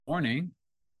Morning.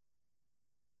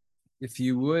 If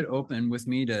you would open with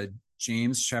me to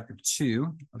James chapter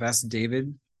 2, I've asked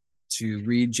David to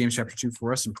read James chapter 2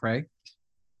 for us and pray.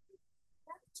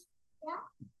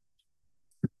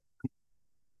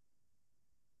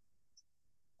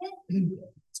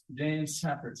 James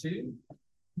chapter 2.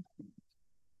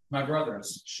 My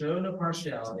brothers, show no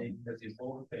partiality as you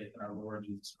hold the faith in our Lord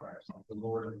Jesus Christ, the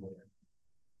Lord of Lords.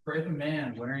 For if a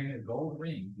man wearing a gold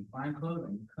ring in fine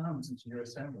clothing comes into your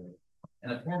assembly,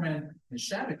 and a poor man in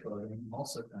shabby clothing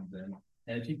also comes in,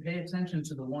 and if you pay attention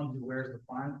to the one who wears the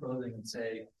fine clothing and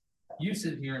say, you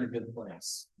sit here in a good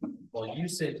place, while you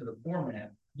say to the poor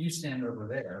man, you stand over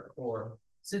there, or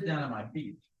sit down at my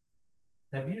feet,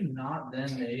 have you not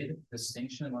then made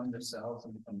distinction among yourselves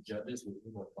and become judges with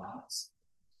evil thoughts?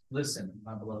 Listen,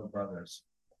 my beloved brothers,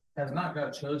 has not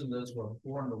God chosen those who are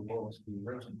poor in the world to be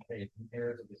rich in faith and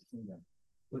heirs of his kingdom,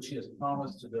 which he has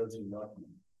promised to those who love him?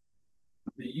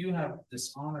 But you have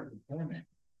dishonored the poor man.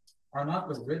 Are not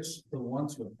the rich the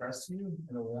ones who oppress you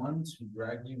and the ones who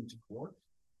drag you into court?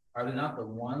 Are they not the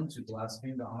ones who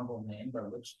blaspheme the honorable name by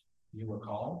which you were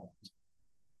called?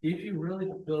 If you really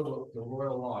fulfill the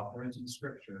royal law according to the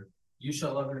scripture, you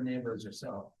shall love your neighbor as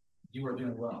yourself. You are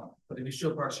doing well. But if you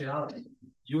show partiality,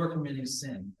 you are committing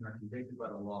sin and are convicted by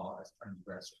the law as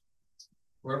transgressors.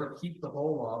 Whoever keeps the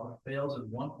whole law but fails in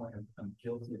one point has become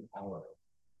guilty of all of it.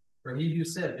 For he who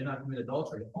said, do not commit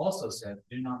adultery, also said,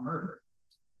 do not murder.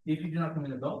 If you do not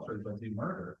commit adultery but do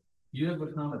murder, you have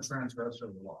become a transgressor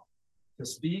of the law. To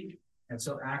speak and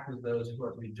so act as those who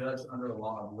are to be judged under the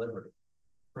law of liberty.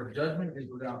 For judgment is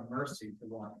without mercy to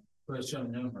one who has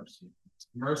shown no mercy.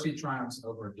 Mercy triumphs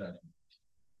over judgment.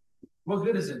 What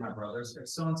good is it, my brothers, if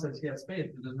someone says he has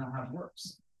faith but does not have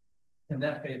works? Can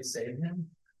that faith save him?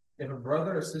 If a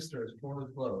brother or sister is poorly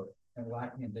clothed and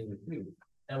lacking in daily food,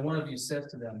 and one of you says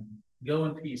to them, go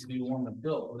in peace, be warm and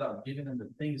filled, without giving them the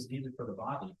things needed for the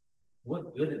body,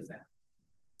 what good is that?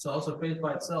 So also faith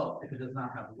by itself, if it does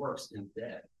not have works, is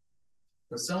dead.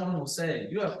 But someone will say,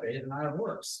 you have faith and I have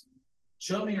works.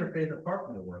 Show me your faith apart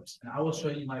from the works, and I will show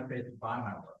you my faith by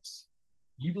my works.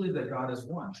 You believe that God is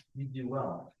one, you do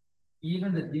well.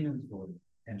 Even the demons believe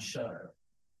and shudder.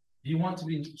 Do you want to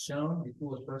be shown, you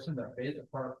foolish person, that faith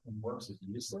apart from works is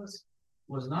useless?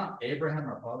 Was not Abraham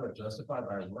our father justified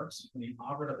by works when he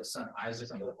offered up his son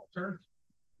Isaac on the altar?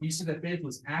 You see that faith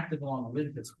was active along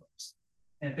with his works,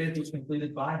 and faith was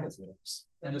completed by his works.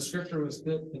 And the scripture was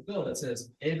fulfilled that says,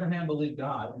 Abraham believed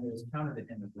God, and it was counted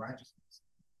to him as righteousness.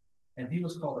 And he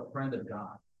was called a friend of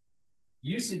God.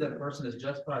 You see that a person is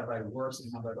justified by works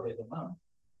and not by faith alone.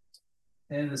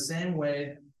 And in the same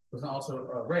way was also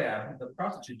Rahab, the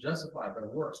prostitute, justified by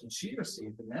works when she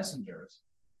received the messengers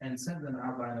and sent them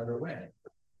out by another way.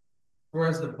 For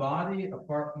as the body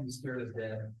apart from the spirit is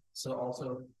dead, so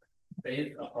also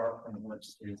faith apart from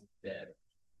works is dead.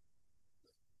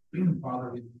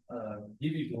 Father, we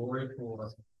give you glory for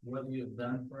what you have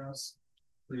done for us,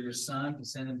 for your Son to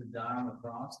send him to die on the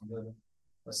cross and live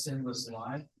a sinless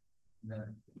life. And that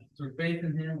through faith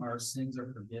in him, our sins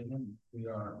are forgiven. We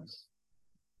are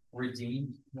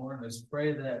redeemed, Lord. Let's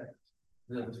pray that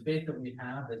the faith that we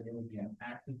have, that it would be an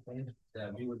active faith,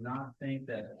 that we would not think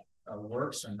that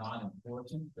works are not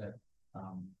important, that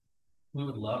we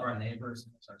would love our neighbors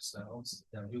as ourselves,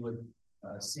 that we would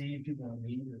see people in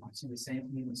need, and see the same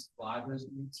need and supply those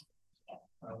needs,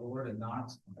 Lord, and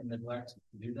not neglect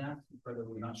to do that. We pray that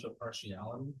we would not show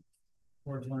partiality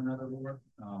towards one another, Lord.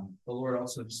 But Lord,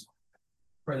 also just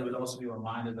pray that we'd also be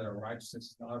reminded that our righteousness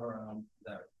is not of our own,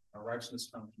 that our righteousness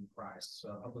comes from Christ. So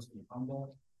help us be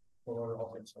humble. Lord,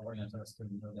 also orient us to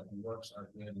know that the works are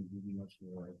good and give you much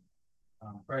glory.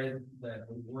 Pray that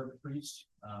the word preached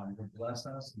would bless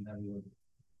us and that we would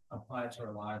apply it to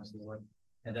our lives, Lord,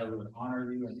 and that we would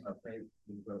honor you and our faith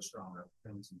would grow stronger.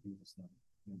 Praise in Jesus' name.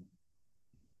 Amen.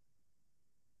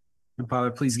 And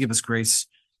Father, please give us grace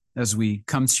as we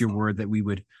come to your word, that we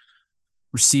would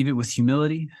receive it with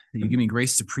humility, that you give me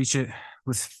grace to preach it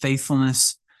with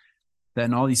faithfulness, that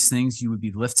in all these things you would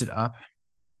be lifted up,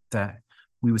 that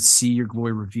we would see your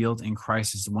glory revealed in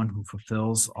Christ as the one who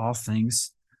fulfills all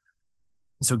things.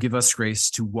 And so give us grace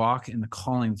to walk in the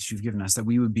calling that you've given us, that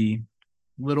we would be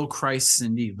little Christs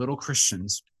indeed, little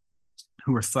Christians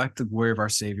who reflect the glory of our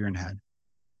Savior and Head.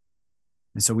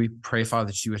 And so we pray, Father,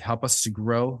 that you would help us to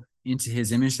grow into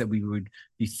his image, that we would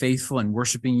be faithful in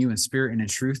worshiping you in spirit and in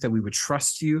truth, that we would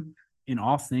trust you in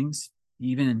all things,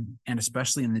 even and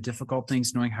especially in the difficult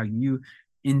things, knowing how you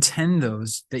intend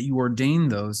those, that you ordain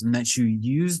those, and that you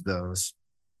use those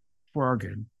for our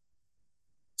good.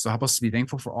 So help us to be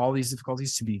thankful for all these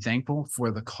difficulties, to be thankful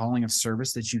for the calling of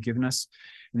service that you've given us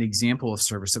and the example of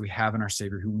service that we have in our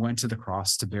Savior who went to the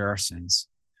cross to bear our sins.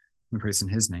 We pray this in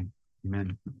his name.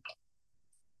 Amen.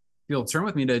 You'll turn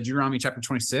with me to Deuteronomy chapter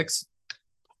 26.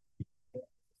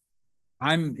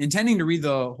 I'm intending to read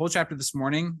the whole chapter this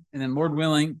morning, and then Lord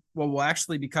willing, what we'll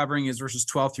actually be covering is verses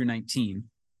 12 through 19.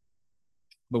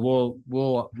 But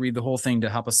we'll read the whole thing to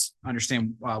help us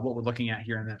understand what we're looking at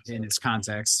here in its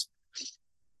context.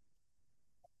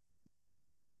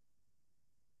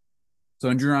 So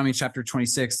in Deuteronomy chapter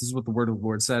 26, this is what the word of the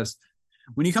Lord says.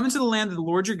 When you come into the land that the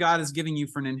Lord your God is giving you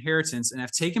for an inheritance and have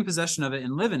taken possession of it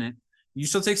and live in it, you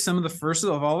shall take some of the first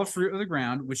of all the fruit of the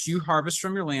ground, which you harvest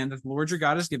from your land that the Lord your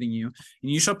God is giving you,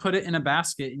 and you shall put it in a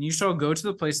basket, and you shall go to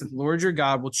the place that the Lord your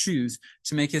God will choose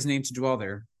to make his name to dwell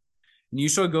there. And you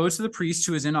shall go to the priest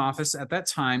who is in office at that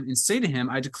time and say to him,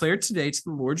 I declare today to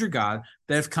the Lord your God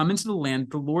that I have come into the land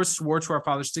that the Lord swore to our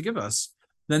fathers to give us.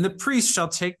 Then the priest shall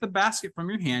take the basket from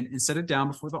your hand and set it down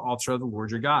before the altar of the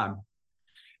Lord your God.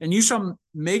 And you shall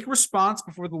make response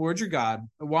before the Lord your God.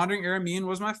 A wandering Aramean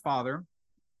was my father,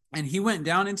 and he went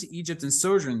down into Egypt and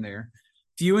sojourned there,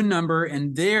 few in number,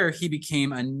 and there he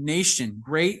became a nation,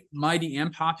 great, mighty,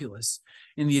 and populous.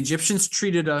 And the Egyptians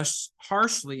treated us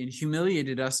harshly and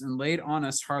humiliated us and laid on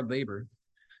us hard labor.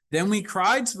 Then we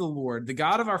cried to the Lord, the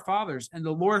God of our fathers, and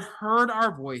the Lord heard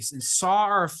our voice and saw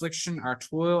our affliction, our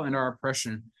toil, and our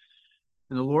oppression.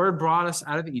 And the Lord brought us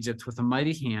out of Egypt with a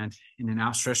mighty hand and an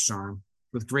outstretched arm,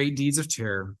 with great deeds of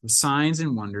terror, with signs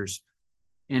and wonders.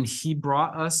 And he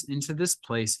brought us into this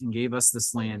place and gave us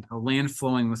this land, a land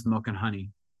flowing with milk and honey.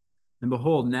 And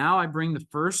behold, now I bring the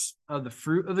first of the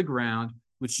fruit of the ground,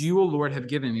 which you, O Lord, have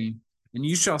given me. And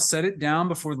you shall set it down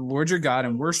before the Lord your God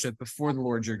and worship before the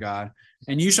Lord your God.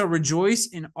 And you shall rejoice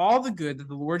in all the good that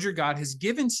the Lord your God has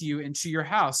given to you and to your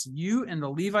house, you and the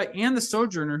Levite and the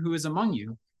sojourner who is among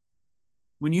you.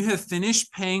 When you have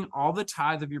finished paying all the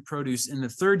tithe of your produce in the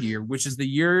third year, which is the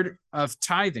year of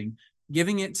tithing,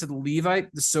 giving it to the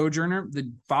Levite, the sojourner, the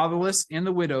fatherless, and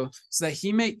the widow, so that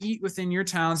he may eat within your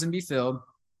towns and be filled,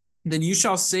 then you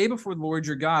shall say before the Lord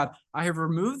your God, I have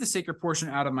removed the sacred portion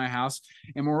out of my house,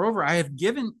 and moreover, I have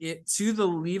given it to the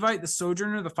Levite, the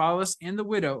sojourner, the fatherless, and the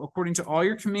widow, according to all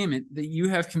your commandment that you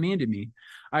have commanded me.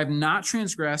 I have not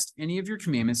transgressed any of your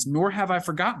commandments, nor have I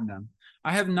forgotten them.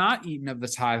 I have not eaten of the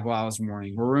tithe while I was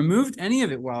mourning, or removed any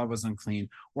of it while I was unclean,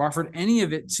 or offered any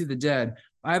of it to the dead.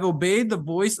 I have obeyed the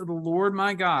voice of the Lord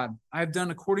my God. I have done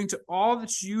according to all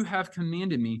that you have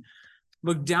commanded me.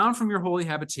 Look down from your holy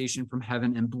habitation from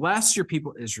heaven and bless your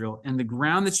people Israel and the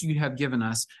ground that you have given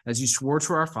us, as you swore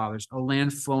to our fathers, a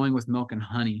land flowing with milk and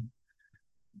honey.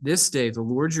 This day the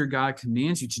Lord your God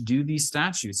commands you to do these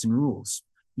statutes and rules.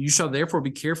 You shall therefore be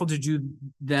careful to do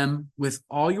them with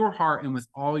all your heart and with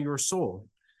all your soul.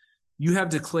 You have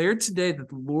declared today that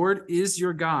the Lord is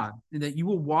your God, and that you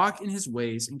will walk in his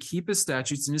ways and keep his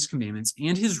statutes and his commandments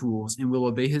and his rules, and will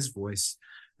obey his voice.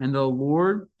 And the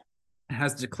Lord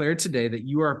has declared today that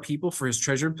you are a people for his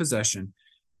treasured possession,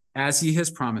 as he has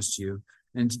promised you,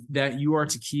 and that you are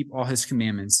to keep all his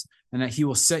commandments, and that he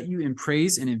will set you in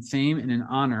praise and in fame and in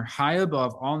honor high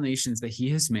above all nations that he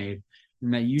has made,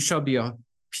 and that you shall be a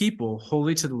people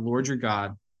holy to the Lord your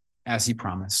God, as he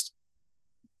promised.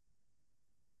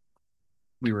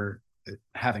 We were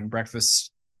having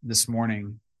breakfast this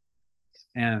morning,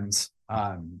 and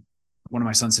one of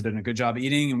my sons had done a good job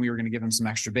eating, and we were going to give him some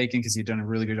extra bacon because he'd done a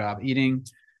really good job eating.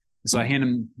 So I hand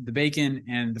him the bacon,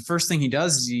 and the first thing he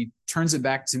does is he turns it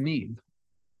back to me.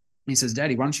 He says,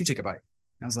 Daddy, why don't you take a bite?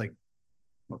 And I was like,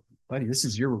 well, buddy, this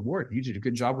is your reward. You did a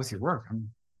good job with your work. I'm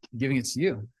giving it to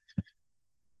you.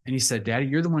 And he said, Daddy,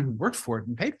 you're the one who worked for it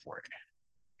and paid for it.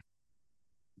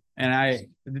 And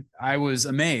I was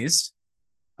amazed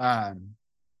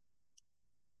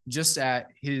just at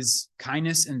his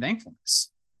kindness and thankfulness.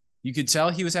 You could tell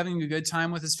he was having a good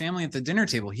time with his family at the dinner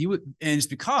table. And it's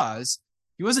because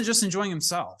he wasn't just enjoying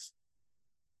himself.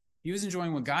 He was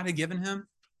enjoying what God had given him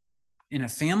in a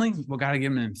family, what God had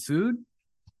given him in food.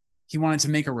 He wanted to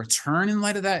make a return in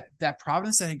light of that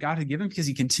providence that God had given, because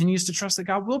he continues to trust that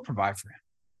God will provide for him.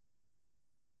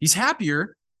 He's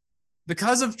happier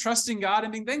because of trusting God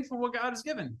and being thankful for what God has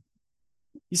given.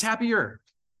 He's happier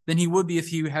than he would be if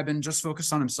he had been just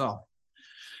focused on himself.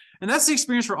 And that's the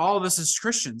experience for all of us as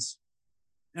Christians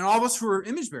and all of us who are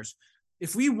image bearers.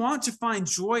 If we want to find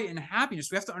joy and happiness,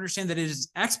 we have to understand that it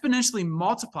is exponentially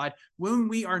multiplied when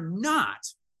we are not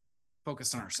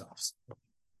focused on ourselves.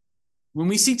 When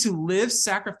we seek to live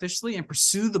sacrificially and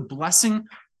pursue the blessing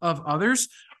of others,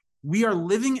 we are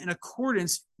living in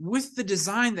accordance with the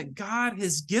design that God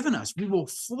has given us. We will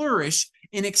flourish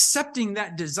in accepting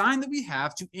that design that we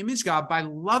have to image God by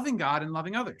loving God and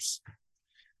loving others.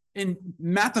 And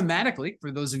mathematically,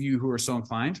 for those of you who are so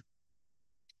inclined,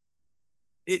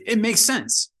 it makes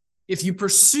sense. If you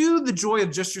pursue the joy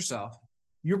of just yourself,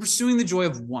 you're pursuing the joy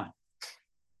of one.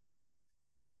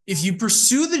 If you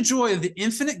pursue the joy of the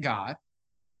infinite God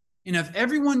and of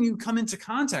everyone you come into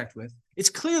contact with, it's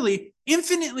clearly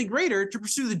infinitely greater to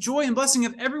pursue the joy and blessing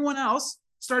of everyone else,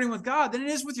 starting with God, than it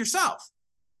is with yourself.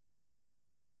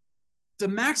 The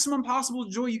maximum possible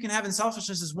joy you can have in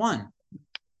selfishness is one.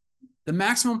 The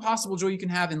maximum possible joy you can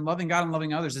have in loving God and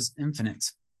loving others is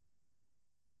infinite.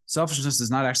 Selfishness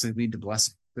does not actually lead to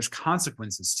blessing. There's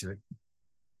consequences to it.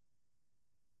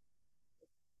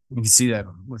 You can see that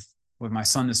with my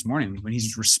son this morning when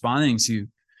he's responding to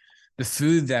the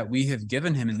food that we have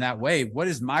given him in that way. What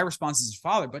is my response as a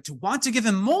father but to want to give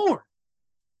him more?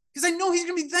 Because I know he's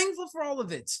going to be thankful for all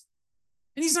of it.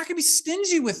 And he's not going to be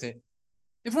stingy with it.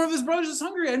 If one of his brothers is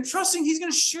hungry, I'm trusting he's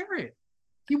going to share it.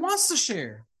 He wants to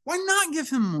share. Why not give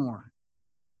him more?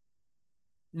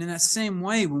 And in that same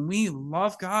way, when we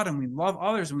love God and we love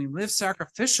others and we live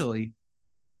sacrificially,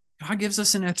 God gives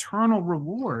us an eternal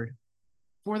reward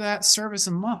for that service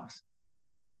and love.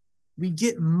 We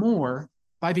get more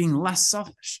by being less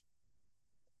selfish.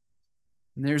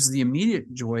 And there's the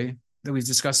immediate joy that we've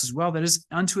discussed as well that is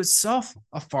unto itself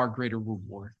a far greater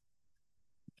reward.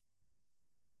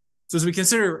 So as we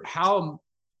consider how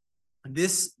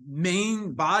this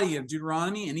main body of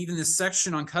Deuteronomy and even this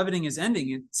section on coveting is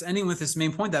ending, it's ending with this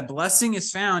main point that blessing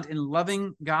is found in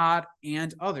loving God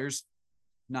and others,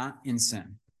 not in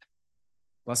sin.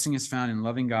 Blessing is found in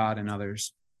loving God and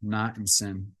others, not in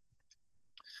sin.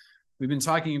 We've been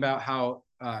talking about how,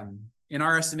 in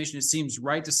our estimation, it seems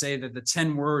right to say that the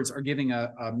 10 words are giving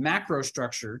a macro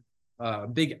structure, a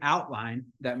big outline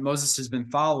that Moses has been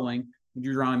following in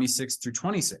Deuteronomy 6 through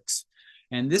 26.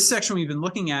 And this section we've been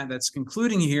looking at that's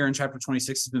concluding here in chapter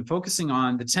 26 has been focusing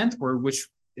on the 10th word, which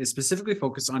is specifically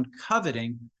focused on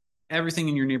coveting everything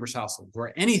in your neighbor's household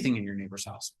or anything in your neighbor's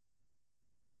household.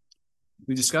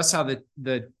 We discussed how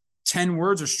the 10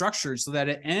 words are structured so that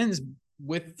it ends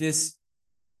with this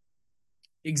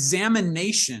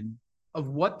examination of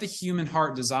what the human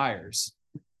heart desires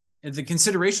and the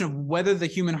consideration of whether the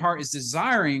human heart is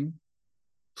desiring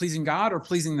pleasing God or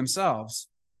pleasing themselves,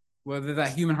 whether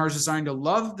that human heart is desiring to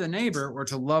love the neighbor or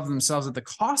to love themselves at the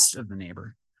cost of the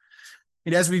neighbor.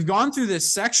 And as we've gone through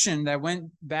this section that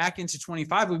went back into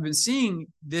 25, we've been seeing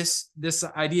this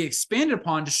idea expanded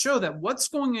upon to show that what's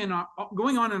going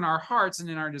on in our hearts and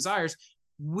in our desires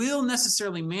will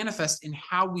necessarily manifest in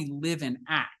how we live and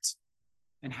act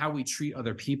and how we treat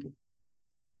other people.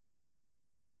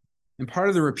 And part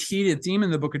of the repeated theme in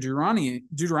the book of Deuteronomy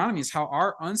is how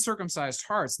our uncircumcised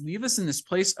hearts leave us in this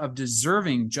place of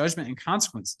deserving judgment and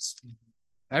consequences.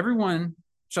 Everyone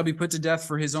shall be put to death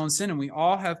for his own sin, and we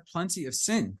all have plenty of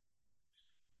sin.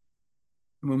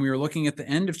 When we were looking at the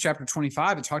end of chapter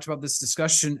 25, it talked about this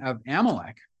discussion of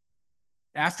Amalek.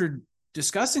 After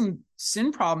discussing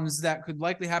sin problems that could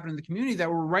likely happen in the community that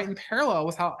were right in parallel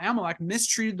with how Amalek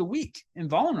mistreated the weak and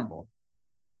vulnerable,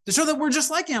 to show that we're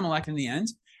just like Amalek in the end,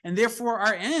 and therefore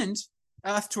our end,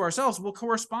 left to ourselves, will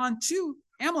correspond to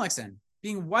Amalek's end,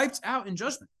 being wiped out in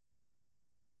judgment.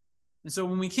 And so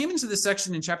when we came into this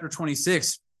section in chapter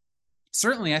 26,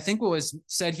 certainly I think what was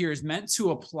said here is meant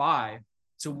to apply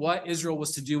to what Israel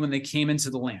was to do when they came into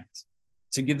the land,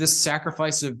 to give this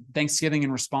sacrifice of thanksgiving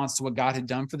in response to what God had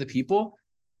done for the people.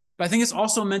 But I think it's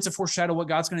also meant to foreshadow what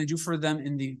God's going to do for them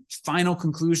in the final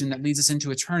conclusion that leads us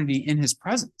into eternity in his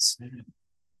presence.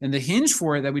 And the hinge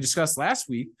for it that we discussed last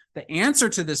week, the answer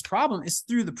to this problem is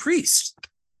through the priest.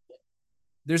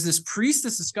 There's this priest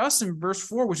that's discussed in verse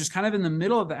 4, which is kind of in the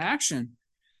middle of the action.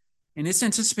 And it's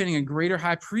anticipating a greater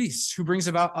high priest who brings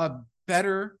about a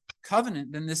better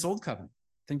covenant than this old covenant.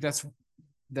 I think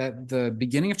that the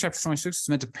beginning of chapter 26 is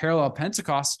meant to parallel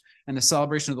Pentecost and the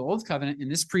celebration of the old covenant. And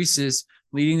this priest is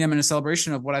leading them in a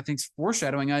celebration of what I think is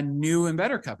foreshadowing a new and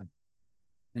better covenant.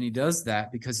 And he does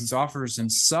that because he offers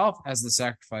himself as the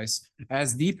sacrifice,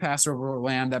 as the Passover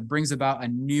lamb that brings about a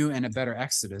new and a better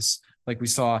exodus, like we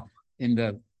saw in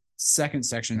the second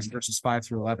section, verses 5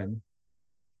 through 11.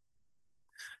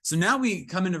 So now we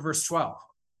come into verse 12.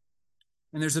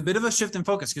 And there's a bit of a shift in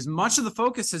focus because much of the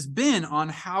focus has been on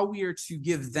how we are to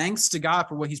give thanks to God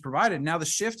for what he's provided. Now the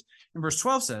shift in verse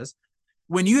 12 says,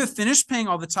 when you have finished paying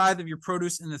all the tithe of your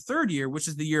produce in the third year, which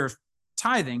is the year of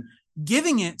tithing,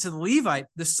 giving it to the Levite,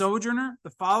 the sojourner,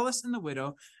 the fatherless, and the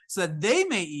widow, so that they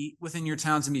may eat within your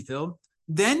towns and be filled,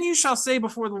 Then you shall say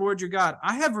before the Lord your God,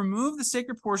 I have removed the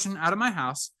sacred portion out of my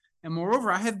house, and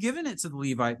moreover, I have given it to the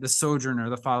Levite, the sojourner,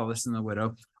 the fatherless, and the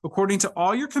widow, according to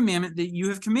all your commandment that you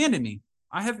have commanded me.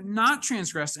 I have not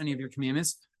transgressed any of your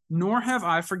commandments, nor have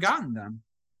I forgotten them.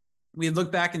 We had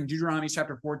looked back in Deuteronomy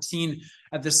chapter 14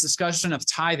 at this discussion of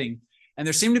tithing, and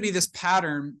there seemed to be this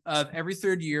pattern of every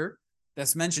third year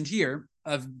that's mentioned here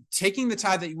of taking the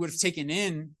tithe that you would have taken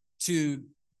in to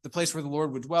the place where the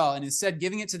Lord would dwell, and instead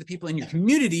giving it to the people in your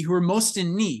community who are most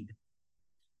in need.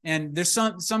 And there's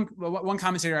one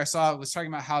commentator I saw was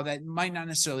talking about how that might not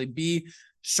necessarily be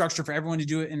structure for everyone to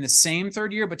do it in the same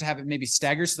third year, but to have it maybe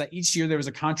staggered so that each year there was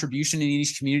a contribution in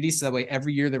each community. So that way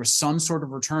every year there was some sort of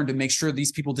return to make sure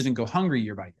these people didn't go hungry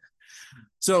year by year.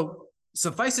 So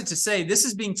suffice it to say, this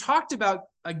is being talked about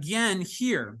again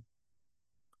here.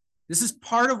 This is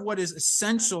part of what is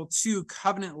essential to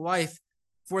covenant life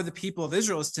for the people of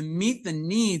Israel, is to meet the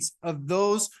needs of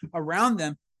those around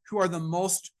them who are the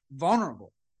most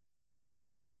vulnerable.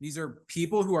 These are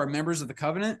people who are members of the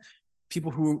covenant,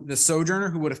 people who, the sojourner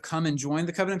who would have come and joined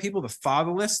the covenant people, the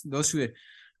fatherless, those who had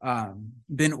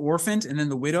been orphaned, and then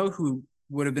the widow who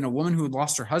would have been a woman who had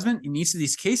lost her husband. In each of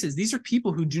these cases, these are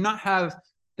people who do not have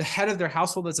the head of their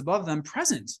household that's above them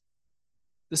present.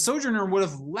 The sojourner would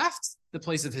have left the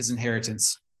place of his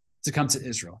inheritance to come to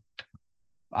Israel.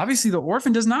 Obviously, the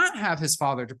orphan does not have his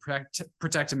father to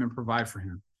protect him and provide for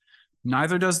him.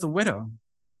 Neither does the widow.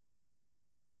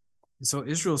 So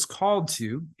Israel is called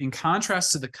to, in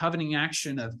contrast to the covenanting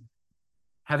action of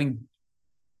having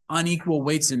unequal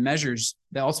weights and measures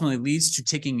that ultimately leads to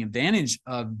taking advantage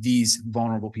of these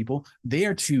vulnerable people, they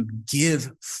are to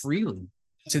give freely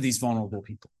to these vulnerable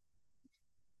people.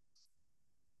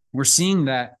 We're seeing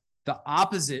that the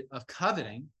opposite of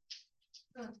coveting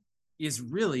is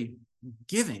really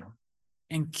giving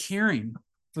and caring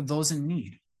for those in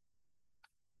need.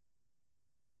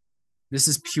 This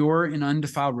is pure and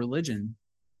undefiled religion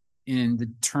in the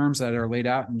terms that are laid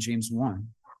out in James 1.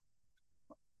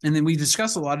 And then we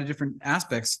discuss a lot of different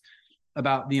aspects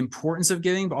about the importance of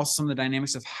giving, but also some of the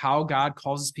dynamics of how God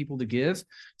causes people to give.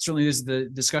 Certainly there's the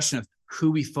discussion of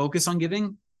who we focus on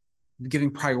giving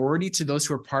priority to those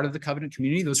who are part of the covenant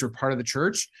community, those who are part of the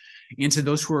church, and to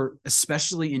those who are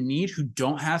especially in need, who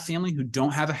don't have family, who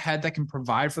don't have a head that can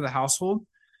provide for the household.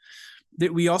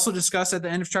 That we also discussed at the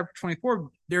end of chapter 24,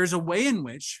 there's a way in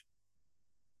which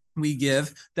we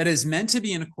give that is meant to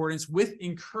be in accordance with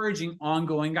encouraging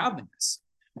ongoing godliness.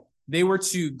 They were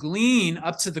to glean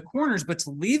up to the corners, but to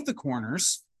leave the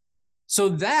corners so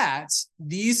that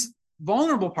these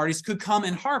vulnerable parties could come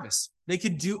and harvest. They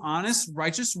could do honest,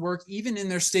 righteous work even in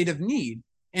their state of need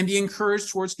and be encouraged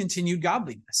towards continued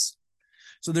godliness.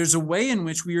 So there's a way in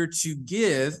which we are to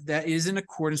give that is in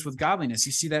accordance with godliness.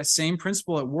 You see that same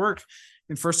principle at work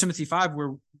in 1 Timothy 5,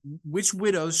 where which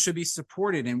widows should be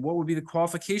supported and what would be the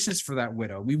qualifications for that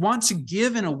widow. We want to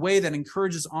give in a way that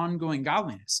encourages ongoing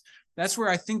godliness. That's where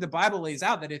I think the Bible lays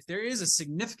out that if there is a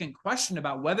significant question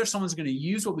about whether someone's going to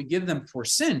use what we give them for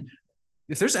sin,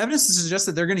 if there's evidence to suggest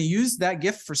that they're going to use that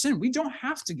gift for sin, we don't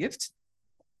have to gift.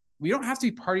 We don't have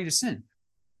to be party to sin.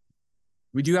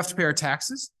 We do have to pay our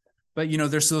taxes, but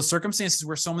there's those circumstances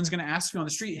where someone's going to ask you on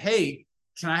the street, hey,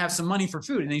 can I have some money for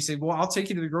food? And then you say, well, I'll take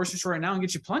you to the grocery store right now and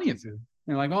get you plenty of food. And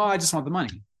you're like, oh, I just want the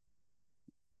money.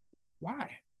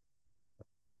 Why?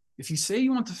 If you say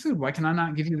you want the food, why can I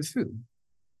not give you the food?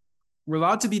 We're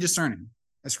allowed to be discerning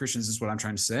as Christians, is what I'm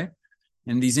trying to say.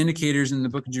 And these indicators in the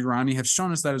book of Deuteronomy have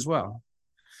shown us that as well.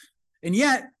 And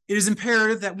yet, it is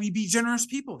imperative that we be generous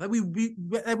people, that we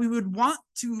would want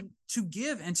to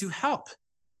give and to help.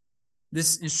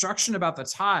 This instruction about the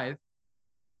tithe,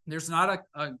 there's not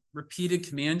a repeated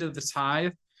command of the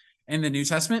tithe in the New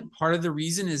Testament. Part of the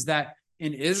reason is that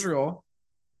in Israel,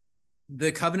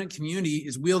 the covenant community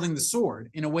is wielding the sword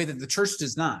in a way that the church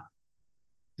does not.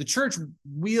 The church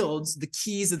wields the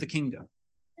keys of the kingdom.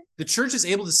 The church is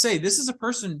able to say, this is a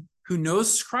person who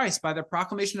knows Christ by their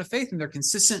proclamation of faith and their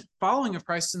consistent following of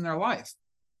Christ in their life.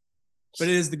 But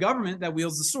it is the government that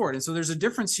wields the sword. And so there's a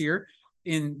difference here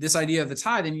in this idea of the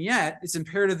tithe, and yet it's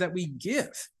imperative that we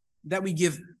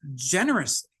give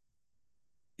generously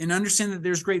and understand that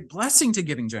there's great blessing to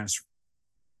giving generously.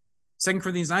 2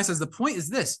 Corinthians 9 says, the point is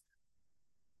this: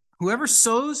 whoever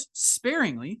sows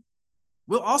sparingly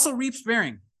will also reap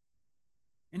sparingly,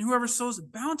 and whoever sows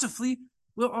bountifully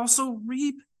will also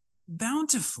reap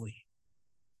bountifully.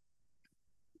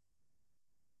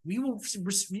 We will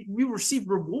receive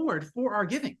reward for our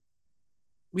giving.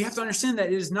 We have to understand that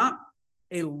it is not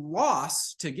a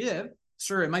loss to give.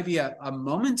 Sure, it might be a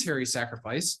momentary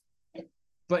sacrifice,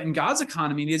 but in God's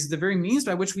economy, it is the very means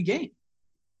by which we gain.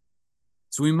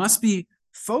 So we must be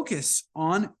focus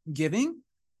on giving.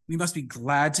 We must be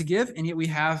glad to give, and yet we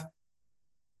have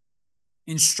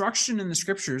instruction in the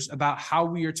scriptures about how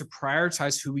we are to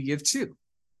prioritize who we give to.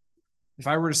 If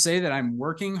I were to say that I'm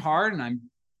working hard and I'm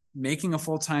making a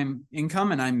full-time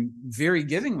income and I'm very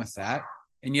giving with that,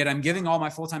 and yet I'm giving all my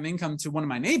full-time income to one of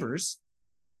my neighbors,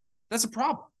 that's a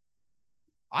problem.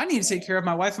 I need to take care of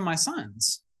my wife and my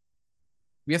sons.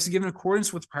 We have to give in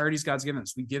accordance with the priorities God's given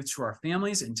us. We give to our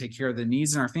families and take care of the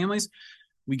needs in our families.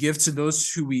 We give to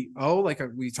those who we owe, like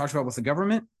we talked about with the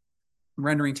government,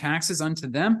 rendering taxes unto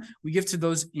them. We give to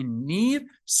those in need,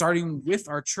 starting with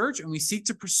our church, and we seek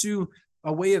to pursue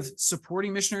a way of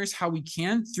supporting missionaries how we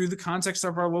can through the context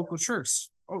of our local church,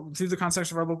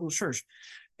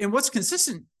 And what's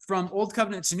consistent from Old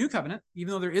Covenant to New Covenant,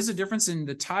 even though there is a difference in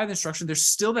the tithe instruction, there's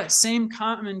still that same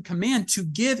common command to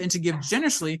give and to give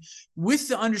generously, with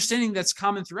the understanding that's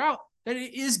common throughout, that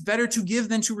it is better to give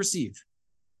than to receive.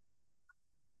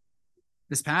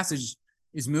 This passage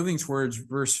is moving towards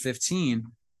verse 15,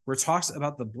 where it talks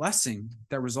about the blessing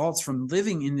that results from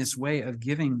living in this way of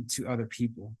giving to other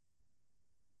people.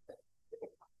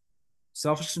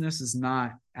 Selfishness is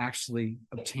not actually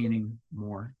obtaining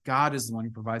more. God is the one who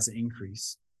provides the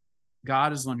increase.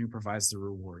 God is the one who provides the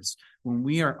rewards. When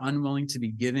we are unwilling to be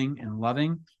giving and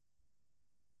loving,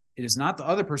 it is not the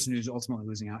other person who's ultimately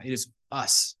losing out. It is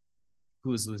us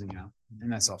who is losing out,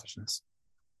 and that's selfishness.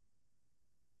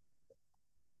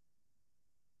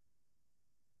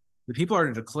 The people are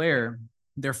to declare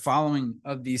their following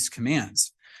of these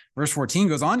commands. Verse 14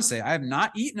 goes on to say, I have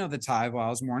not eaten of the tithe while I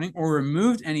was mourning, or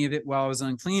removed any of it while I was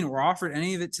unclean, or offered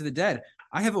any of it to the dead.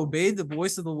 I have obeyed the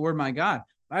voice of the Lord my God.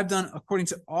 I have done according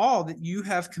to all that you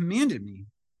have commanded me.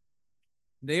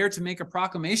 They are to make a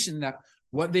proclamation that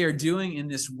what they are doing in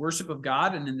this worship of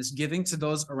God and in this giving to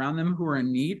those around them who are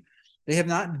in need, they have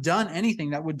not done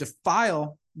anything that would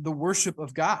defile the worship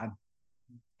of God.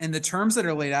 And the terms that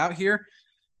are laid out here,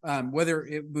 whether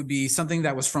it would be something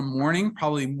that was from mourning,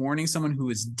 probably mourning someone who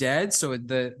is dead, so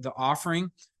the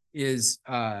offering is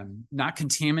not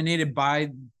contaminated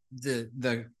by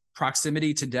the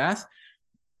proximity to death.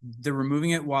 The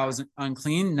removing it while it was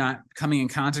unclean, not coming in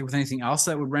contact with anything else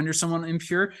that would render someone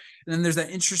impure. And then there's that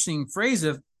interesting phrase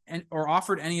of or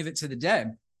offered any of it to the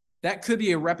dead. That could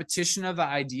be a repetition of the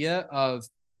idea of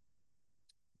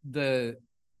the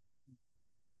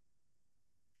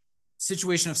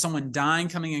situation of someone dying,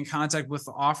 coming in contact with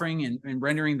the offering and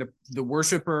rendering the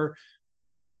worshiper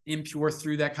impure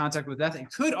through that contact with death.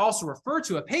 It could also refer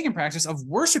to a pagan practice of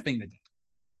worshiping the dead,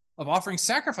 of offering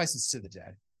sacrifices to the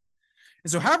dead. And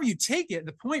so however you take it,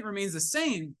 the point remains the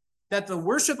same, that the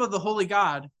worship of the holy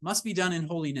God must be done in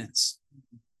holiness.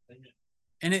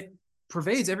 And it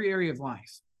pervades every area of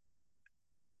life.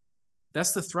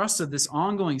 That's the thrust of this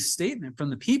ongoing statement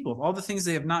from the people of all the things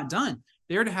they have not done.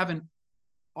 They are to have an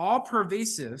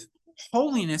all-pervasive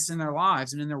holiness in their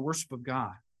lives and in their worship of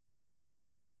God.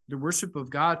 The worship of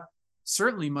God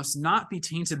certainly must not be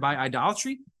tainted by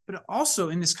idolatry, but also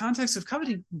in this context of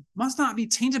coveting must not be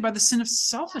tainted by the sin of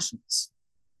selfishness.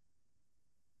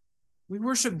 We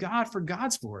worship God for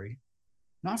God's glory,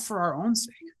 not for our own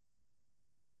sake.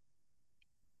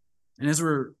 And as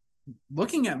we're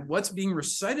looking at what's being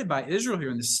recited by Israel here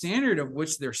and the standard of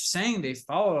which they're saying they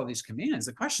follow all these commands,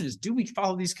 the question is, do we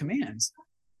follow these commands?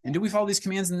 And do we follow these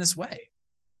commands in this way?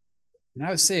 And I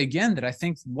would say again that I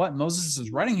think what Moses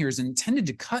is writing here is intended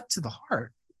to cut to the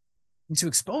heart and to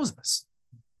expose us.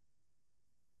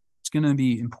 It's going to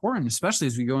be important, especially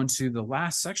as we go into the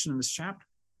last section of this chapter.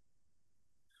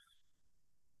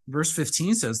 Verse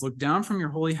 15 says, look down from your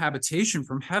holy habitation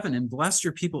from heaven and bless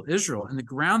your people Israel and the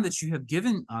ground that you have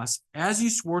given us as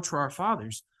you swore to our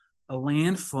fathers, a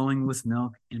land flowing with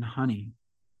milk and honey.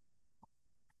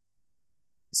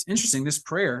 It's interesting. This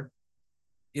prayer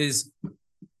is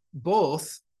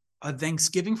both a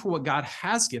thanksgiving for what God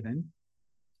has given,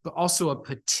 but also a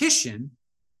petition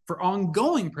for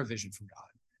ongoing provision from God,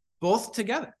 both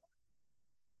together.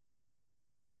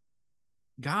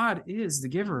 God is the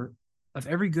giver of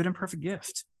every good and perfect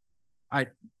gift. I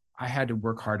had to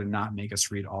work hard to not make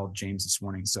us read all of James this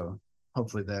morning, so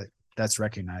hopefully that's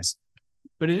recognized.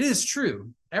 But it is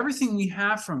true. Everything we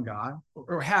have from God,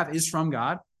 or have, is from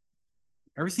God.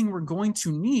 Everything we're going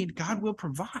to need, God will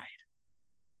provide.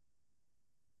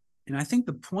 And I think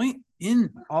the point in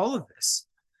all of this,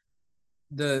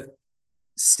 the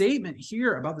statement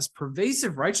here about this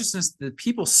pervasive righteousness that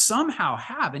people somehow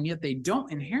have, and yet they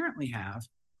don't inherently have,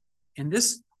 and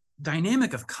this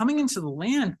dynamic of coming into the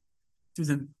land through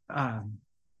the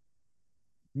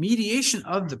mediation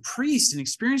of the priest and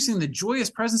experiencing the joyous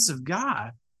presence of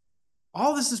God,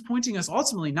 all this is pointing us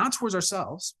ultimately not towards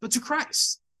ourselves, but to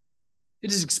Christ.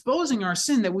 It is exposing our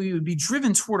sin that we would be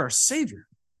driven toward our Savior.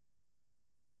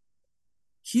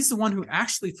 He's the one who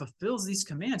actually fulfills these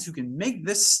commands, who can make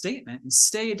this statement and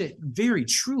state it very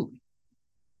truly.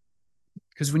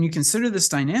 Because when you consider this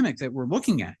dynamic that we're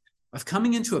looking at of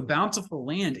coming into a bountiful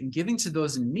land and giving to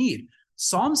those in need,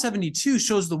 Psalm 72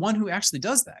 shows the one who actually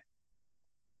does that.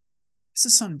 It's the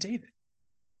Son of David.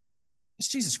 It's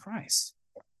Jesus Christ.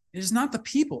 It is not the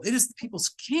people. It is the people's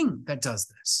King that does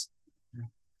this.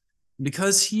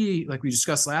 Because he, like we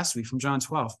discussed last week from John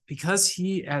 12, because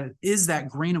he is that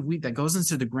grain of wheat that goes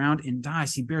into the ground and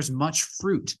dies, he bears much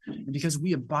fruit. And because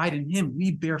we abide in him, we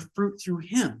bear fruit through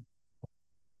him.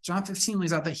 John 15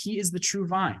 lays out that he is the true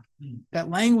vine.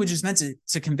 That language is meant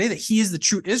to convey that he is the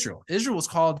true Israel. Israel was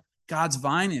called God's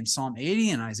vine in Psalm 80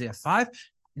 and Isaiah 5.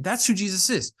 And that's who Jesus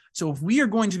is. So if we are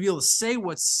going to be able to say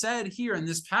what's said here in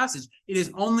this passage, it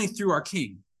is only through our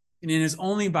King. And it is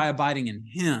only by abiding in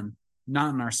him,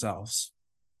 not in ourselves.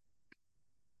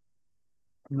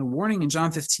 And the warning in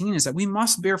John 15 is that we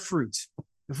must bear fruit.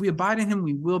 If we abide in him,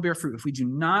 we will bear fruit. If we do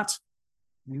not,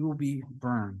 we will be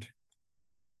burned.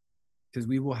 Because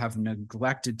we will have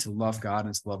neglected to love God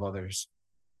and to love others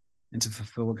and to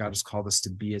fulfill what God has called us to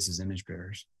be as his image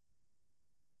bearers.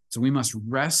 So we must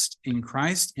rest in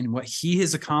Christ and what he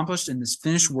has accomplished in this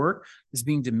finished work is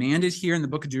being demanded here in the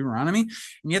book of Deuteronomy.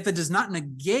 And yet that does not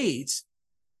negate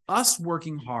us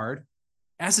working hard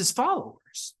as his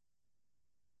followers.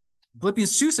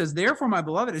 Philippians 2 says, therefore, my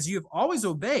beloved, as you have always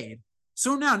obeyed,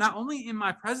 so now, not only in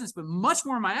my presence, but much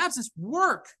more in my absence,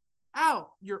 work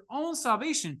out your own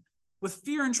salvation with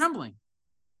fear and trembling.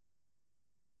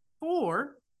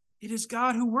 For it is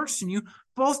God who works in you,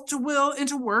 both to will and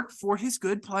to work for his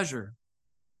good pleasure.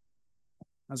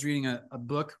 I was reading a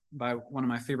book by one of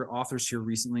my favorite authors here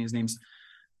recently. His name's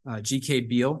G.K.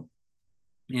 Beale.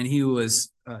 And he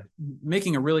was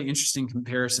making a really interesting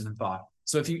comparison and thought.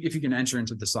 So if you can enter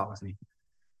into this thought with me.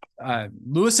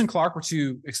 Lewis and Clark were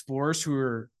two explorers who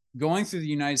were going through the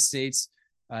United States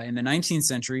in the 19th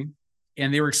century,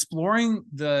 and they were exploring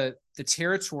the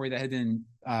territory that had been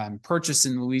purchased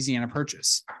in the Louisiana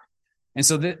Purchase. And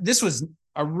so this was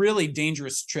a really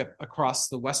dangerous trip across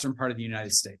the western part of the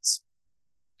United States.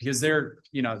 Because they're,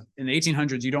 in the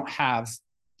 1800s, you don't have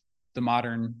the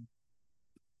modern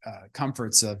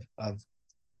comforts of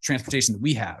transportation that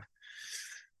we have.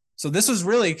 So this was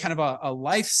really kind of a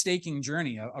life-staking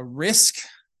journey, a risk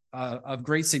of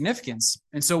great significance.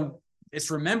 And so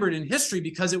it's remembered in history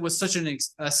because it was such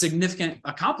a significant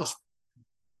accomplishment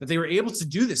that they were able to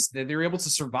do this, that they were able to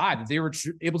survive, that they were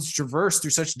able to traverse through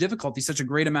such difficulty, such a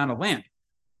great amount of land.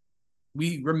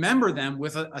 We remember them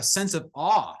with a sense of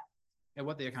awe at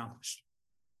what they accomplished.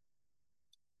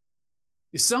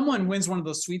 If someone wins one of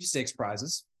those sweepstakes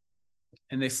prizes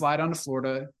and they fly down to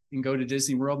Florida and go to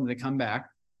Disney World and they come back,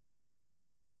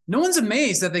 no one's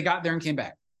amazed that they got there and came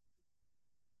back,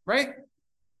 right?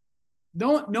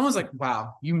 No one's like,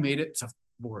 wow, you made it to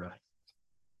Florida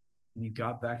and you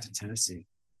got back to Tennessee.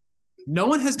 No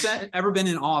one has ever been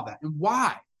in awe of that. And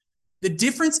why? The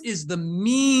difference is the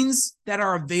means that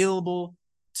are available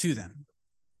to them.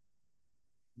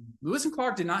 Lewis and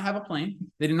Clark did not have a plane.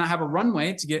 They did not have a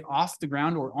runway to get off the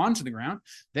ground or onto the ground.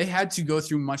 They had to go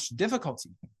through much difficulty.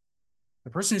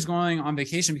 The person who's going on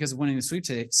vacation because of winning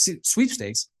the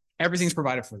sweepstakes, everything's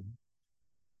provided for them.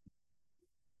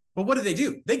 But what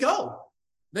do? They go.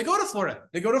 They go to Florida.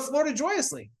 They go to Florida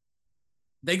joyously.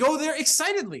 They go there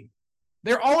excitedly.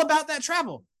 They're all about that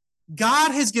travel.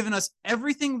 God has given us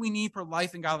everything we need for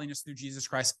life and godliness through Jesus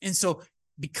Christ. And so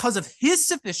because of his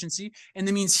sufficiency and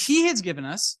the means he has given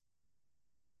us,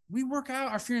 we work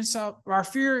out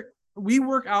we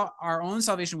work out our own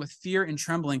salvation with fear and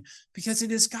trembling because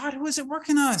it is God who is at work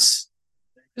in us.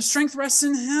 The strength rests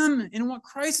in him, in what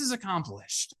Christ has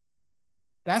accomplished.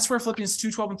 That's where Philippians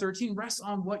 2:12 and 13 rests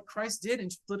on what Christ did in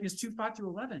Philippians 2:5 through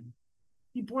 11.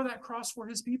 He bore that cross for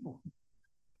his people.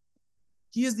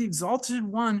 He is the exalted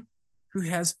one who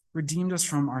has redeemed us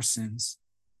from our sins.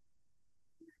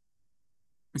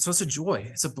 And so it's a joy.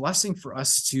 It's a blessing for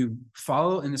us to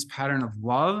follow in this pattern of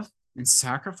love and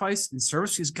sacrifice and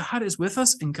service because God is with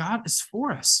us and God is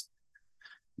for us.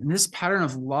 And this pattern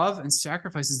of love and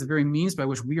sacrifice is the very means by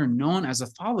which we are known as the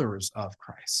followers of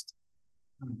Christ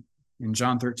in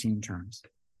John 13 terms.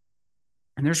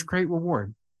 And there's great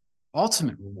reward,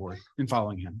 ultimate reward in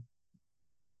following him.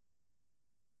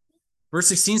 Verse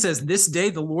 16 says, this day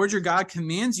the Lord your God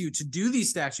commands you to do these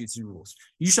statutes and rules.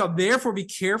 You shall therefore be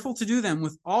careful to do them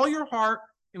with all your heart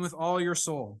and with all your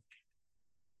soul.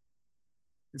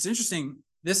 It's interesting.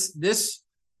 This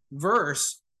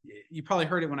verse, you probably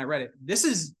heard it when I read it. This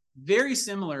is very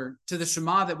similar to the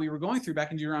Shema that we were going through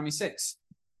back in Deuteronomy 6.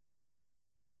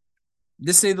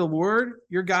 This day the Lord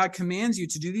your God commands you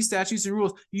to do these statutes and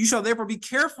rules. You shall therefore be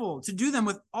careful to do them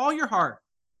with all your heart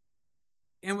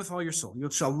and with all your soul. You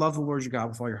shall love the Lord your God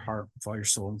with all your heart, with all your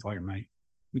soul, and with all your might.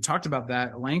 We talked about that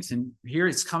at length, and here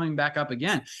it's coming back up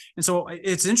again. And so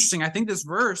it's interesting. I think this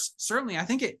verse, certainly, I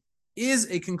think it is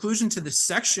a conclusion to the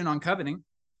section on coveting.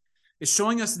 It's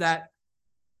showing us that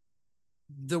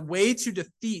the way to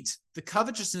defeat the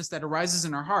covetousness that arises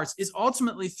in our hearts is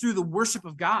ultimately through the worship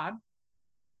of God,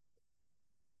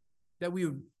 that we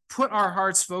would put our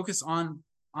hearts focus on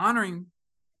honoring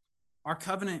our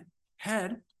covenant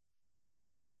head.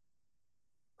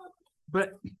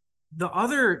 But the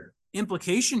other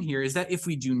implication here is that if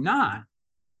we do not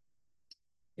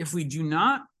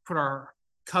put our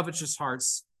covetous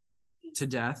hearts to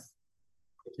death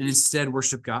and instead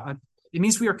worship God, it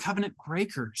means we are covenant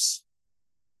breakers.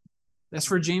 That's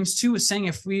where James 2 is saying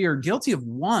if we are guilty of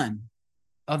one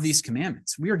of these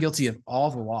commandments, we are guilty of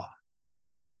all the law.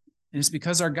 And it's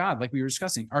because our God, like we were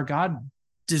discussing, our God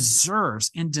deserves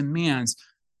and demands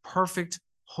perfect,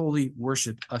 holy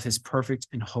worship of his perfect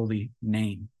and holy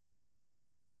name.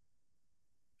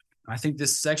 I think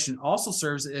this section also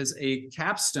serves as a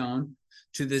capstone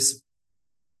to this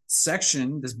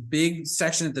section, this big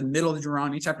section at the middle of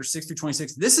Deuteronomy, chapter 6 through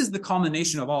 26. This is the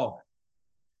culmination of all of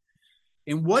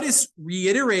it. And what is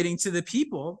reiterating to the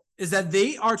people is that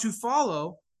they are to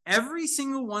follow every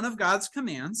single one of God's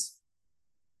commands,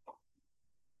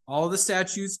 all the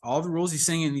statutes, all the rules. He's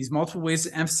saying in these multiple ways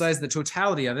to emphasize the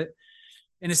totality of it.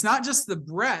 And it's not just the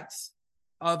breadth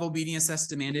of obedience that's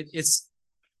demanded, it's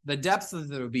the depth of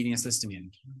the obedience that's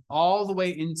demanded, all the way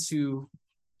into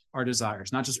our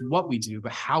desires, not just what we do,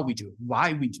 but how we do it,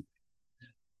 why we do it.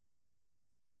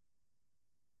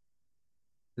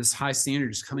 This high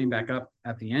standard is coming back up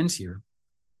at the end here.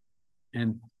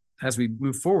 And as we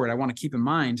move forward, I want to keep in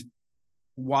mind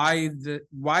why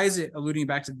is it alluding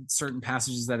back to certain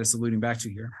passages that it's alluding back to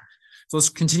here. So let's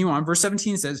continue on. Verse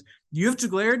 17 says, you have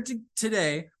declared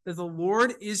today that the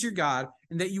Lord is your God,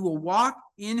 and that you will walk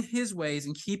in his ways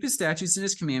and keep his statutes and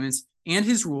his commandments and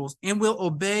his rules, and will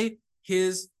obey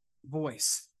his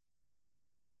voice.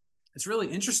 It's really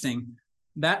interesting.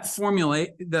 That formula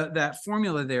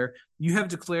there, you have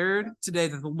declared today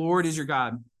that the Lord is your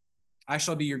God. I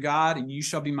shall be your God, and you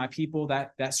shall be my people.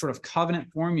 That sort of covenant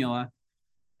formula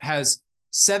has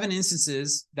 7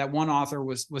 instances that one author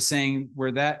was saying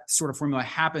where that sort of formula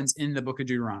happens in the book of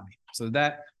Deuteronomy. So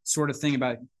that sort of thing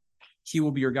about he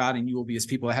will be your God and you will be his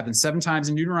people, that happens 7 times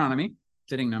in Deuteronomy,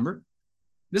 fitting number.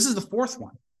 This is the 4th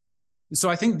one. And so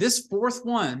I think this 4th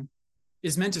one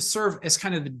is meant to serve as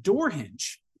kind of the door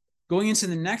hinge going into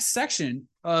the next section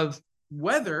of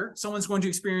whether someone's going to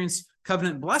experience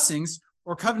covenant blessings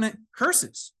or covenant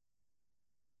curses.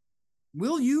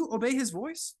 Will you obey his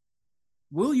voice?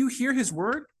 Will you hear his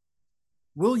word?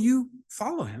 Will you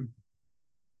follow him?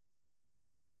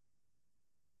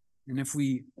 And if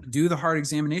we do the hard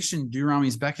examination Deuteronomy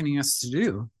is beckoning us to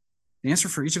do, the answer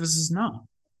for each of us is no.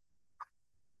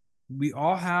 We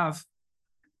all have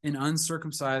an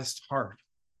uncircumcised heart.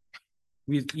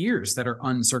 We have ears that are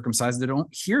uncircumcised that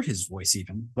don't hear his voice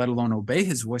even, let alone obey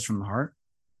his voice from the heart.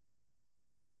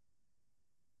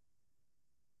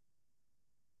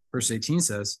 Verse 18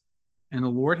 says, and the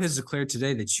Lord has declared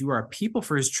today that you are a people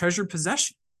for his treasured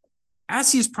possession,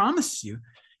 as he has promised you,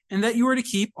 and that you are to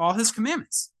keep all his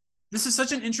commandments. This is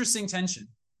such an interesting tension.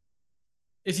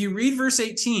 If you read verse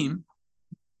 18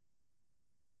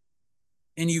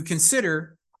 and you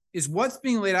consider, is what's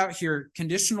being laid out here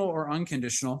conditional or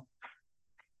unconditional?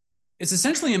 It's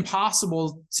essentially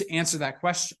impossible to answer that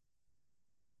question.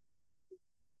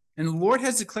 And the Lord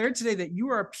has declared today that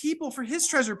you are a people for his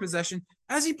treasured possession,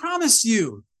 as he promised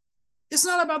you. It's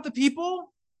not about the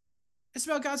people. It's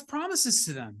about God's promises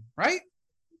to them, right?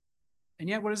 And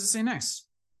yet, what does it say next?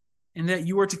 And that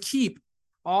you are to keep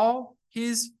all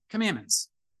his commandments.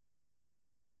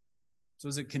 So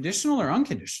is it conditional or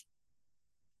unconditional?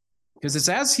 Because it's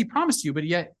as he promised you, but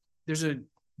yet there's a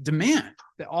demand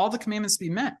that all the commandments be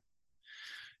met.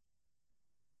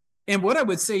 And what I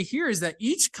would say here is that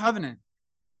each covenant,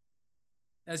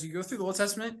 as you go through the Old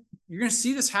Testament, you're going to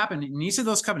see this happen in each of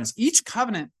those covenants. Each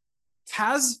covenant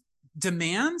has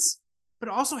demands, but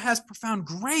it also has profound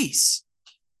grace.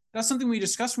 That's something we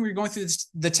discussed when we were going through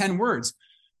the 10 words.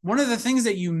 One of the things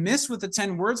that you miss with the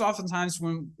 10 words oftentimes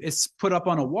when it's put up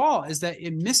on a wall is that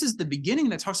it misses the beginning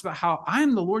that talks about how I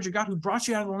am the Lord your God who brought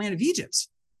you out of the land of Egypt.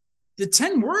 The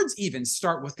 10 words even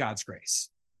start with God's grace.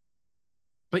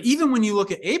 But even when you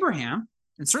look at Abraham,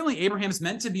 and certainly Abraham's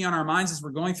meant to be on our minds as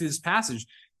we're going through this passage,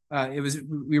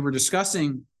 we were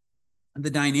discussing the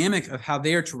dynamic of how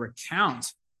they are to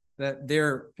recount that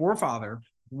their forefather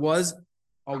was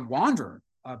a wanderer,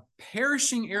 a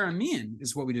perishing Aramean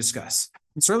is what we discuss.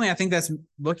 And certainly I think that's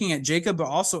looking at Jacob, but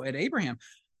also at Abraham.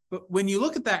 But when you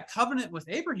look at that covenant with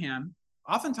Abraham,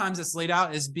 oftentimes it's laid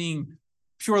out as being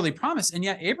purely promised. And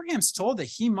yet Abraham's told that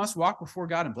he must walk before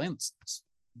God in blamelessness.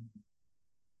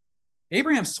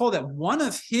 Abraham's told that one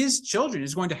of his children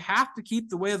is going to have to keep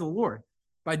the way of the Lord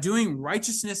by doing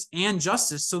righteousness and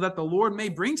justice so that the Lord may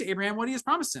bring to Abraham what he has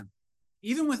promised him.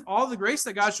 Even with all the grace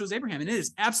that God shows Abraham, and it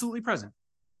is absolutely present,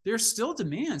 there are still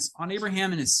demands on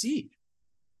Abraham and his seed.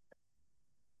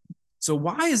 So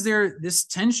why is there this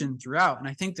tension throughout? And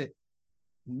I think that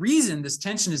reason this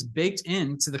tension is baked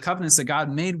into the covenants that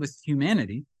God made with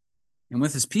humanity and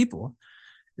with his people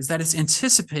is that it's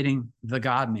anticipating the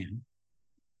God-man.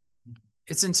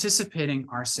 It's anticipating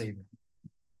our Savior.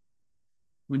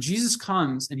 When Jesus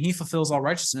comes and he fulfills all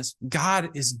righteousness, God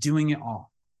is doing it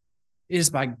all. It is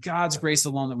by God's grace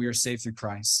alone that we are saved through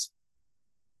Christ.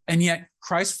 And yet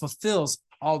Christ fulfills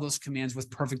all those commands with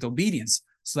perfect obedience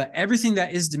so that everything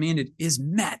that is demanded is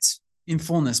met in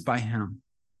fullness by him.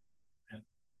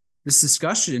 This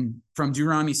discussion from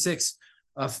Deuteronomy 6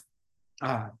 of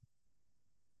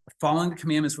following the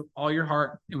commandments with all your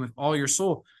heart and with all your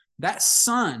soul, that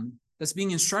son that's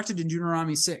being instructed in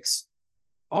Deuteronomy 6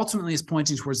 ultimately is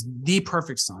pointing towards the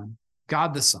perfect Son,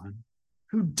 God the Son,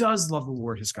 who does love the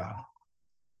Lord his God.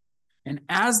 And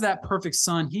as that perfect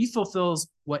Son, he fulfills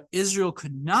what Israel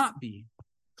could not be,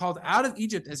 called out of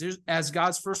Egypt as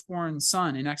God's firstborn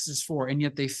son in Exodus 4, and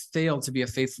yet they failed to be a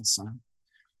faithful son.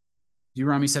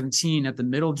 Deuteronomy 17 at the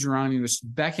middle of Deuteronomy was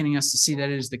beckoning us to see that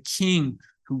it is the king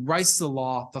who writes the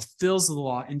law, fulfills the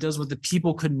law, and does what the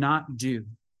people could not do.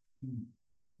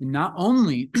 And not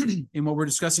only in what we're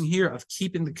discussing here of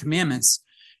keeping the commandments,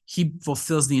 he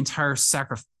fulfills the entire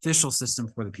sacrificial system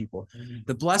for the people.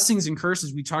 The blessings and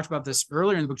curses, we talked about this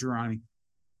earlier in the book of Deuteronomy.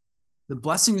 The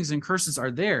blessings and curses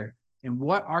are there. And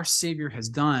what our Savior has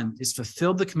done is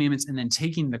fulfilled the commandments and then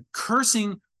taking the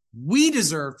cursing we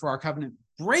deserve for our covenant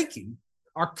breaking,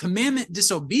 our commandment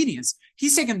disobedience.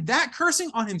 He's taken that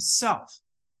cursing on himself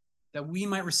that we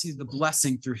might receive the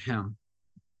blessing through him.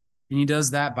 And he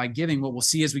does that by giving what we'll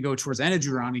see as we go towards the end of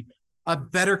Deuteronomy, a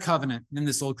better covenant than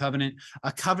this old covenant,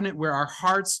 a covenant where our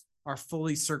hearts are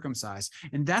fully circumcised.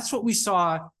 And that's what we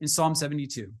saw in Psalm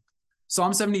 72.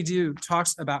 Psalm 72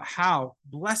 talks about how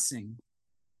blessing,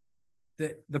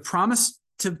 the promise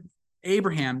to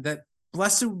Abraham that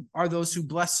blessed are those who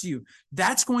bless you,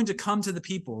 that's going to come to the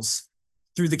peoples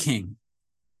through the king.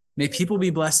 May people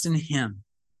be blessed in him.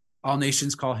 All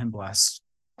nations call him blessed.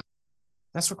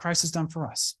 That's what Christ has done for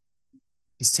us.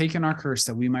 He's taken our curse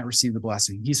that we might receive the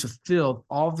blessing. He's fulfilled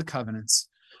all of the covenants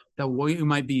that we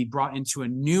might be brought into a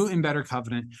new and better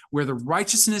covenant where the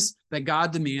righteousness that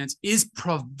God demands is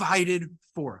provided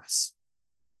for us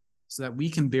so that we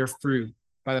can bear fruit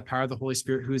by the power of the Holy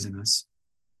Spirit who is in us.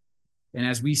 And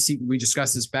as we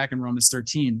discussed this back in Romans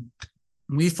 13,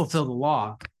 we fulfill the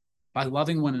law by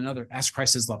loving one another as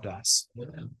Christ has loved us.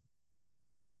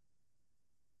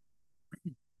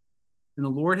 And the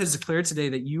Lord has declared today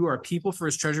that you are a people for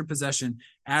his treasured possession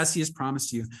as he has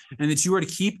promised you, and that you are to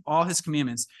keep all his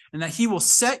commandments, and that he will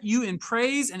set you in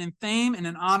praise and in fame and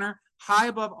in honor high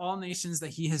above all nations that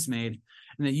he has made,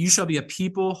 and that you shall be a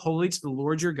people holy to the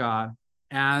Lord your God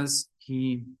as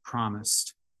he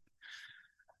promised.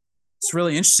 It's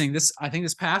really interesting. I think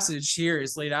this passage here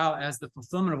is laid out as the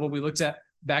fulfillment of what we looked at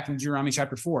back in Deuteronomy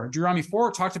chapter 4. Deuteronomy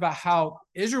 4 talked about how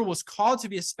Israel was called to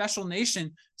be a special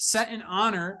nation set in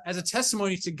honor as a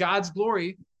testimony to God's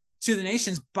glory to the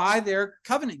nations by their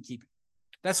covenant keeping.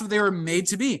 That's what they were made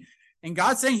to be. And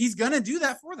God's saying he's going to do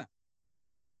that for them.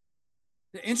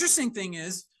 The interesting thing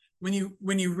is when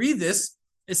you read this,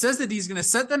 it says that he's going to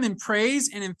set them in praise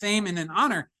and in fame and in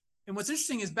honor. And what's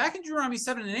interesting is back in Deuteronomy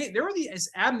 7 and 8, there were these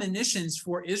admonitions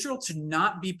for Israel to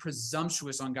not be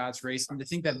presumptuous on God's grace and to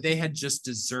think that they had just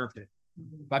deserved it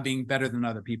by being better than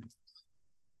other people.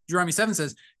 Deuteronomy 7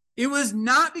 says, it was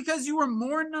not because you were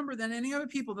more in number than any other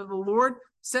people that the Lord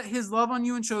set his love on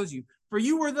you and chose you, for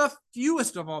you were the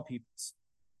fewest of all peoples.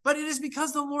 But it is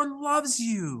because the Lord loves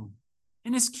you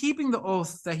and is keeping the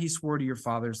oath that he swore to your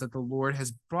fathers, that the Lord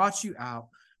has brought you out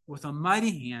with a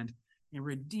mighty hand and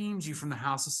redeemed you from the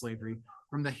house of slavery,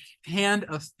 from the hand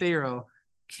of Pharaoh,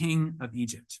 king of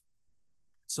Egypt.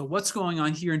 So what's going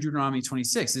on here in Deuteronomy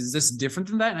 26? Is this different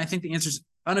than that? And I think the answer is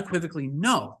unequivocally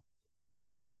no.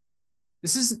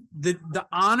 This is the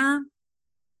honor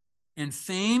and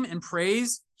fame and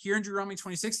praise here in Deuteronomy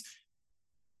 26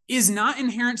 is not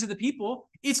inherent to the people.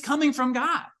 It's coming from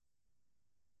God.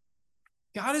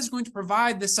 God is going to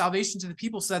provide this salvation to the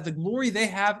people so that the glory they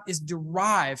have is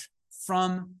derived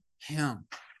from him.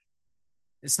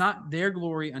 It's not their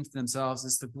glory unto themselves.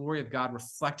 It's the glory of God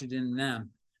reflected in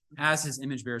them as his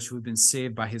image bearers who have been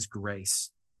saved by his grace.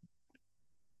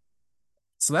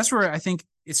 So that's where I think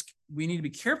we need to be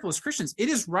careful as Christians. It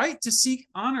is right to seek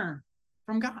honor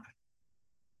from God.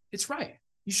 It's right.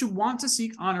 You should want to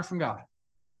seek honor from God.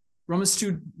 Romans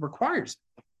 2 requires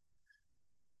it.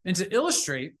 And to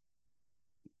illustrate,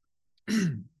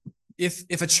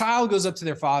 if a child goes up to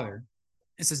their father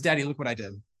and says, "Daddy, look what I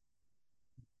did,"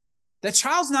 that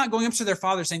child's not going up to their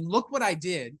father saying, "Look what I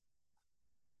did,"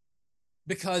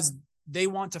 because they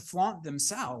want to flaunt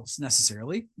themselves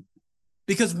necessarily.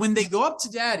 Because when they go up to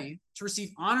daddy to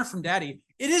receive honor from daddy,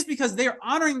 it is because they are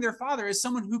honoring their father as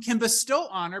someone who can bestow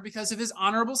honor because of his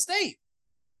honorable state.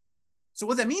 So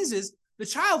what that means is the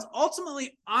child's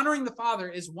ultimately honoring the father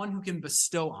is one who can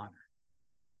bestow honor.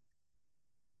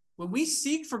 When we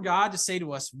seek for God to say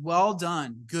to us, "Well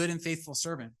done, good and faithful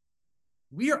servant,"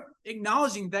 we are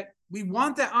acknowledging that we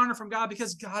want that honor from God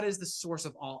because God is the source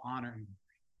of all honor.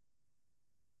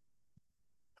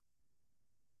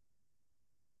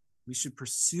 We should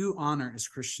pursue honor as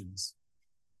Christians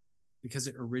because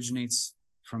it originates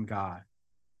from God,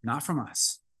 not from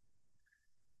us.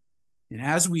 And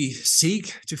as we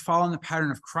seek to follow in the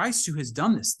pattern of Christ who has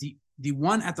done this, the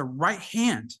one at the right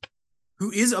hand,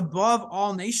 who is above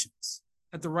all nations,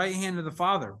 at the right hand of the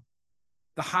Father,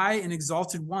 the high and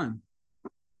exalted one,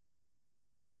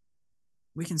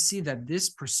 we can see that this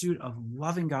pursuit of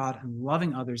loving God and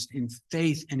loving others in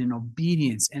faith and in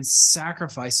obedience and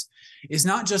sacrifice is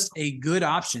not just a good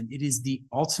option. It is the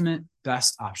ultimate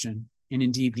best option, and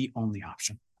indeed the only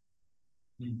option.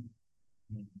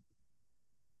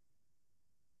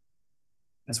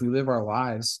 As we live our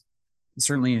lives,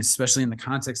 certainly, especially in the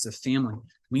context of family,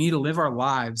 we need to live our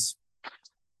lives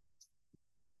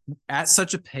at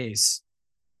such a pace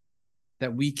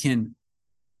that we can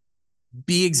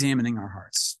be examining our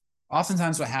hearts.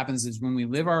 Oftentimes what happens is when we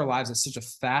live our lives at such a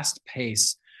fast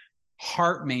pace,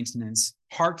 heart maintenance,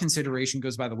 heart consideration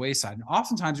goes by the wayside. And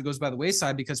oftentimes it goes by the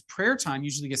wayside because prayer time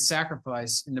usually gets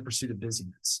sacrificed in the pursuit of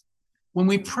busyness. When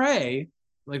we pray,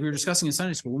 like we were discussing in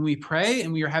Sunday school, when we pray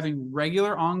and we are having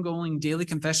regular, ongoing, daily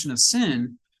confession of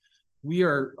sin, we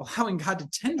are allowing God to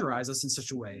tenderize us in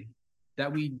such a way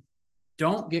that we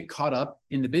don't get caught up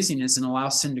in the busyness and allow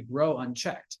sin to grow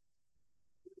unchecked.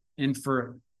 And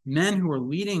for men who are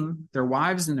leading their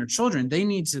wives and their children, they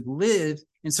need to live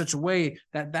in such a way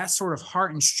that that sort of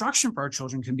heart instruction for our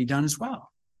children can be done as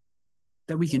well.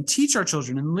 That we can teach our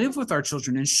children and live with our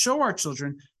children and show our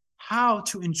children how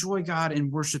to enjoy God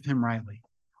and worship him rightly.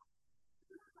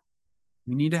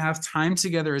 We need to have time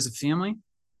together as a family.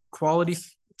 Quality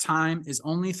time is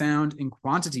only found in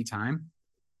quantity time.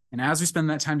 And as we spend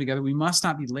that time together, we must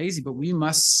not be lazy, but we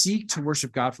must seek to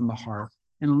worship God from the heart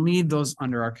and lead those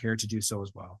under our care to do so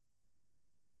as well.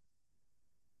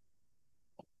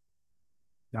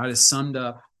 God has summed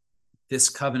up this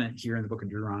covenant here in the book of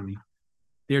Deuteronomy.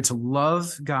 They are to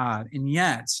love God, and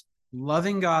yet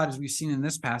loving God, as we've seen in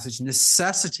this passage,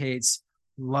 necessitates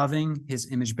loving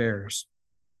his image bearers.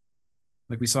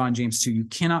 Like we saw in James 2, you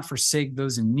cannot forsake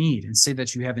those in need and say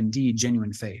that you have indeed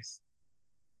genuine faith.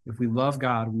 If we love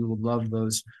God, we will love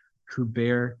those who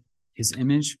bear his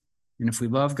image. And if we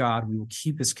love God, we will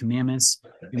keep his commandments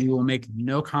and we will make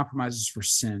no compromises for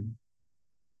sin.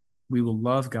 We will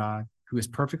love God, who is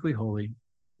perfectly holy,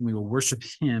 and we will worship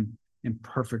him in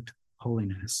perfect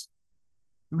holiness.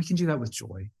 And we can do that with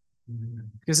joy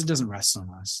because it doesn't rest on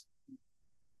us.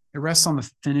 It rests on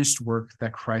the finished work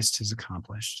that Christ has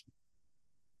accomplished.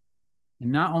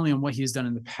 And not only on what he has done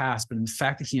in the past, but in the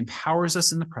fact that he empowers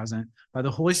us in the present by the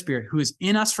Holy Spirit, who is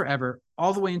in us forever,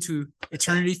 all the way into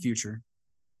eternity future.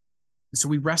 And so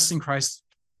we rest in Christ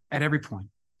at every point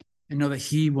and know that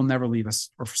he will never leave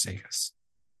us or forsake us.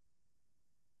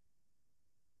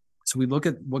 So we look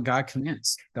at what God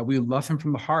commands, that we love him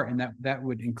from the heart, and that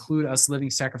would include us living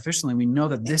sacrificially. We know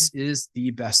that this is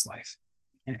the best life.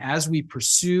 And as we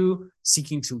pursue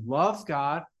seeking to love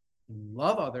God and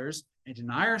love others and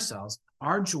deny ourselves,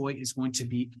 our joy is going to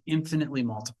be infinitely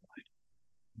multiplied.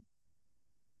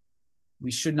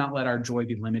 We should not let our joy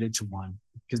be limited to one,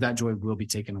 because that joy will be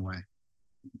taken away.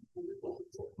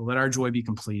 But let our joy be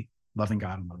complete, loving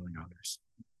God and loving others.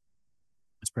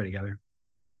 Let's pray together.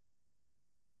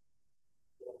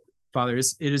 Father,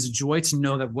 it is a joy to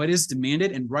know that what is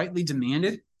demanded and rightly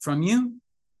demanded from you,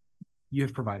 you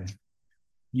have provided.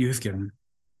 You have given.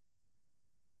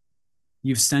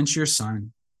 You've sent your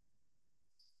Son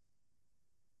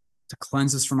to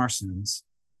cleanse us from our sins,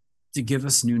 to give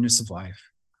us newness of life,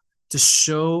 to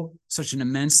show such an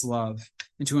immense love,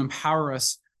 and to empower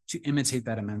us to imitate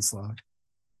that immense love.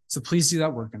 So please do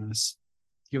that work in us.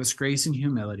 Give us grace and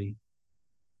humility.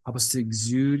 Help us to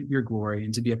exude your glory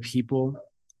and to be a people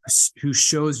who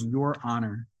shows your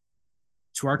honor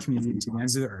to our community, to the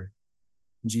ends of the earth.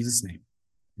 In Jesus' name,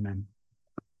 amen.